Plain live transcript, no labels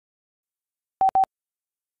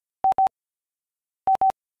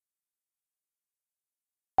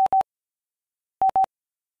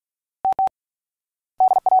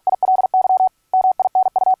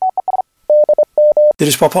Dit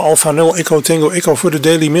is Papa Alpha 0 Echo Tango Echo voor de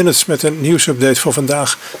Daily Minutes met een nieuwsupdate voor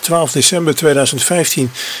vandaag 12 december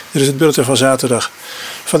 2015. Dit is het bulletin van zaterdag.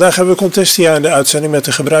 Vandaag hebben we Contestia in de uitzending met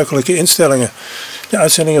de gebruikelijke instellingen. De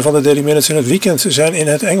uitzendingen van de Daily Minutes in het weekend zijn in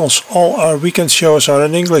het Engels. All our weekend shows are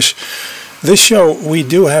in English. This show we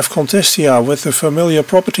do have Contestia with the familiar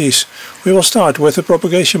properties. We will start with the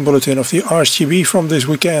propagation bulletin of the RSGB from this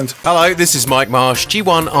weekend. Hello, this is Mike Marsh,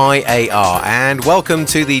 G1IAR, and welcome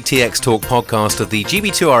to the TX Talk podcast of the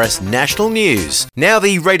GB2RS National News. Now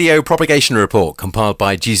the radio propagation report compiled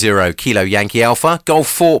by G0 Kilo Yankee Alpha, Golf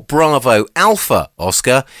 4 Bravo Alpha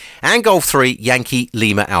Oscar, and Golf 3 Yankee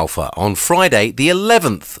Lima Alpha on Friday the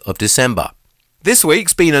 11th of December. This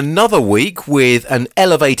week's been another week with an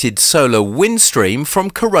elevated solar wind stream from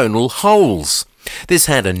coronal holes. This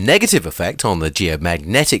had a negative effect on the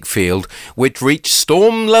geomagnetic field, which reached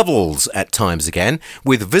storm levels at times again,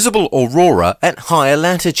 with visible aurora at higher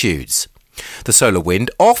latitudes. The solar wind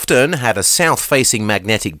often had a south-facing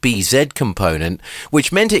magnetic BZ component,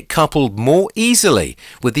 which meant it coupled more easily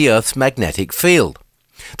with the Earth's magnetic field.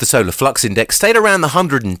 The solar flux index stayed around the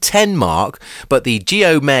 110 mark, but the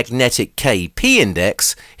geomagnetic KP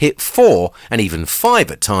index hit 4 and even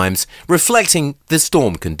 5 at times, reflecting the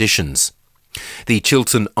storm conditions. The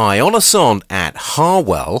Chiltern ionosonde at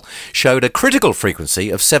Harwell showed a critical frequency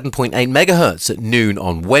of 7.8 MHz at noon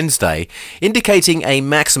on Wednesday, indicating a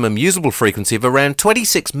maximum usable frequency of around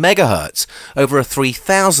 26 MHz over a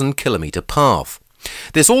 3,000 kilometre path.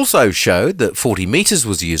 This also showed that 40 metres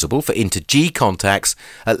was usable for inter-G contacts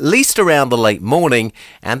at least around the late morning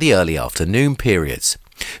and the early afternoon periods.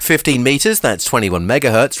 15 metres, that's 21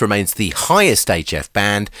 MHz, remains the highest HF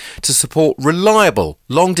band to support reliable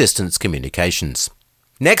long-distance communications.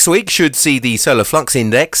 Next week should see the solar flux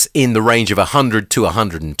index in the range of 100 to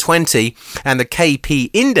 120, and the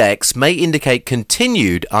KP index may indicate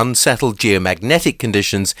continued unsettled geomagnetic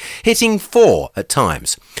conditions, hitting 4 at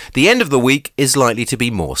times. The end of the week is likely to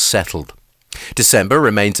be more settled. December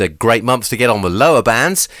remains a great month to get on the lower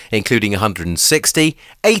bands, including 160,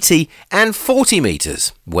 80 and 40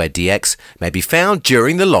 metres, where DX may be found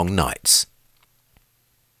during the long nights.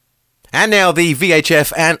 And now the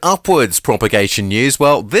VHF and upwards propagation news.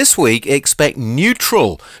 Well, this week expect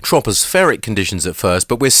neutral tropospheric conditions at first,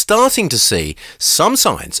 but we're starting to see some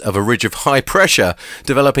signs of a ridge of high pressure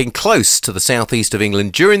developing close to the southeast of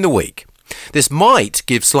England during the week. This might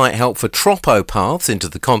give slight help for tropo paths into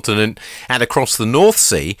the continent and across the North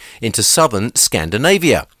Sea into southern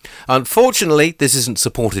Scandinavia. Unfortunately, this isn't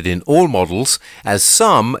supported in all models, as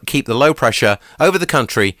some keep the low pressure over the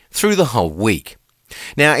country through the whole week.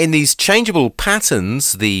 Now, in these changeable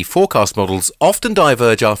patterns, the forecast models often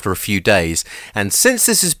diverge after a few days, and since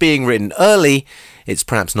this is being written early, it's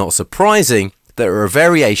perhaps not surprising that there are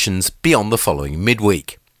variations beyond the following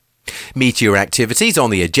midweek. Meteor activities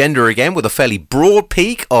on the agenda again, with a fairly broad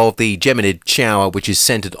peak of the Geminid shower, which is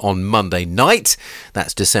centred on Monday night.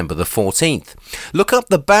 That's December the 14th. Look up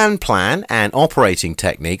the band plan and operating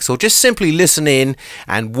techniques, or just simply listen in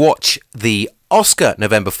and watch the Oscar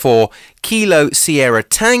November 4 Kilo Sierra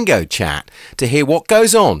Tango chat to hear what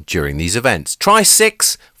goes on during these events. Try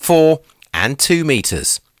 6, 4 and 2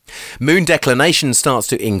 metres. Moon declination starts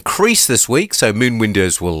to increase this week, so moon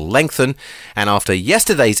windows will lengthen, and after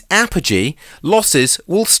yesterday's apogee, losses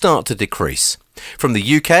will start to decrease. From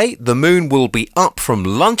the UK, the moon will be up from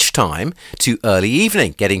lunchtime to early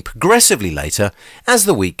evening, getting progressively later as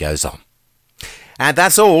the week goes on. And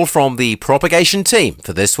that's all from the propagation team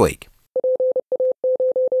for this week.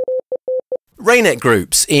 Rainet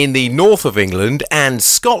groups in the north of England and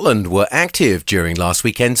Scotland were active during last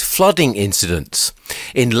weekend's flooding incidents.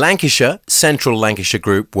 In Lancashire, Central Lancashire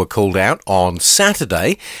Group were called out on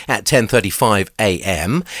Saturday at 10:35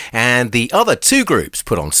 a.m. and the other two groups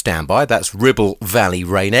put on standby, that's Ribble Valley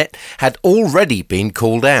Rainet, had already been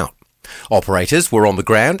called out. Operators were on the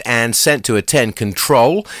ground and sent to attend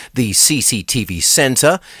control, the CCTV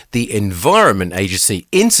Centre, the Environment Agency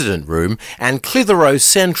Incident Room and Clitheroe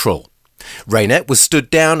Central. Rainet was stood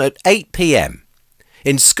down at 8 p.m.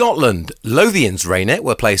 In Scotland, Lothian's Rainet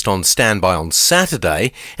were placed on standby on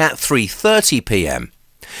Saturday at 3:30 p.m.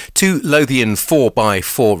 2 Lothian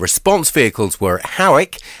 4x4 response vehicles were at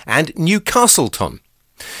Howick and Newcastleton.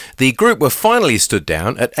 The group were finally stood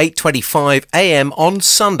down at 8:25 a.m. on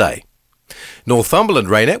Sunday. Northumberland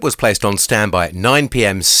Rainet was placed on standby at 9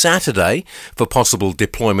 p.m. Saturday for possible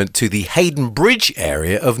deployment to the Hayden Bridge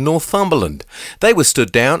area of Northumberland. They were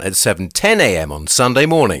stood down at 7:10 a.m. on Sunday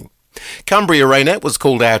morning. Cumbria Rainet was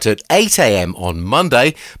called out at 8 a.m. on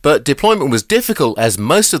Monday, but deployment was difficult as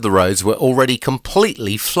most of the roads were already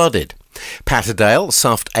completely flooded. Patterdale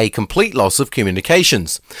suffered a complete loss of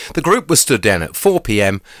communications. The group was stood down at 4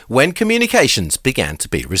 p.m. when communications began to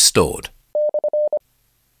be restored.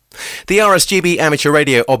 The RSGB Amateur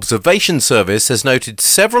Radio Observation Service has noted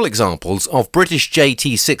several examples of British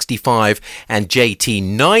JT65 and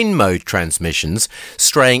JT9 mode transmissions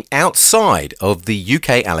straying outside of the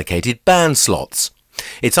UK allocated band slots.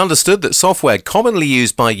 It's understood that software commonly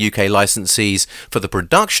used by UK licensees for the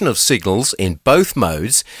production of signals in both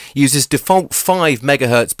modes uses default 5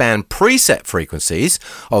 MHz band preset frequencies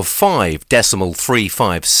of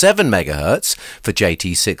 5.357 MHz for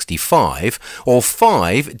JT65 or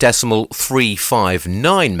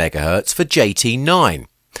 5.359 MHz for JT9.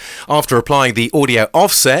 After applying the audio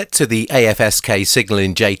offset to the AFSK signal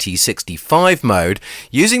in JT65 mode,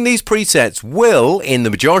 using these presets will, in the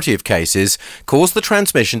majority of cases, cause the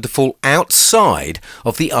transmission to fall outside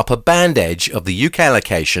of the upper band edge of the UK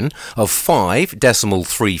allocation of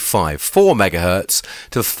 5.354 MHz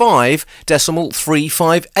to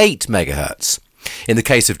 5.358 MHz. In the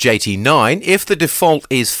case of JT9, if the default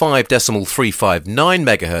is 5.359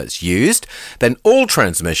 MHz used, then all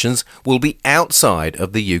transmissions will be outside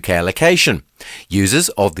of the UK allocation. Users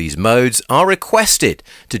of these modes are requested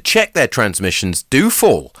to check their transmissions do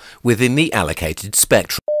fall within the allocated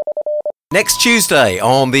spectrum. Next Tuesday,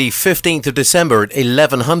 on the 15th of December at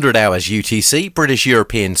 1100 hours UTC, British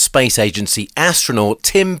European Space Agency astronaut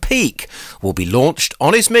Tim Peake will be launched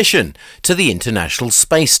on his mission to the International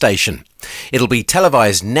Space Station. It'll be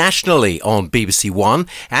televised nationally on BBC One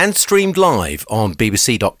and streamed live on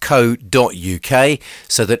bbc.co.uk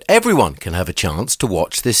so that everyone can have a chance to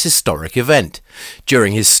watch this historic event.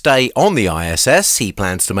 During his stay on the ISS, he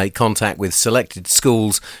plans to make contact with selected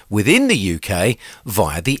schools within the UK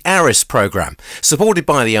via the ARIS programme, supported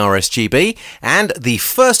by the RSGB, and the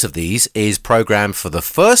first of these is programmed for the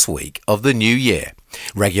first week of the new year.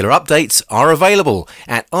 Regular updates are available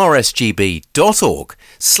at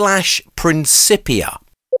rsgb.org/Principia.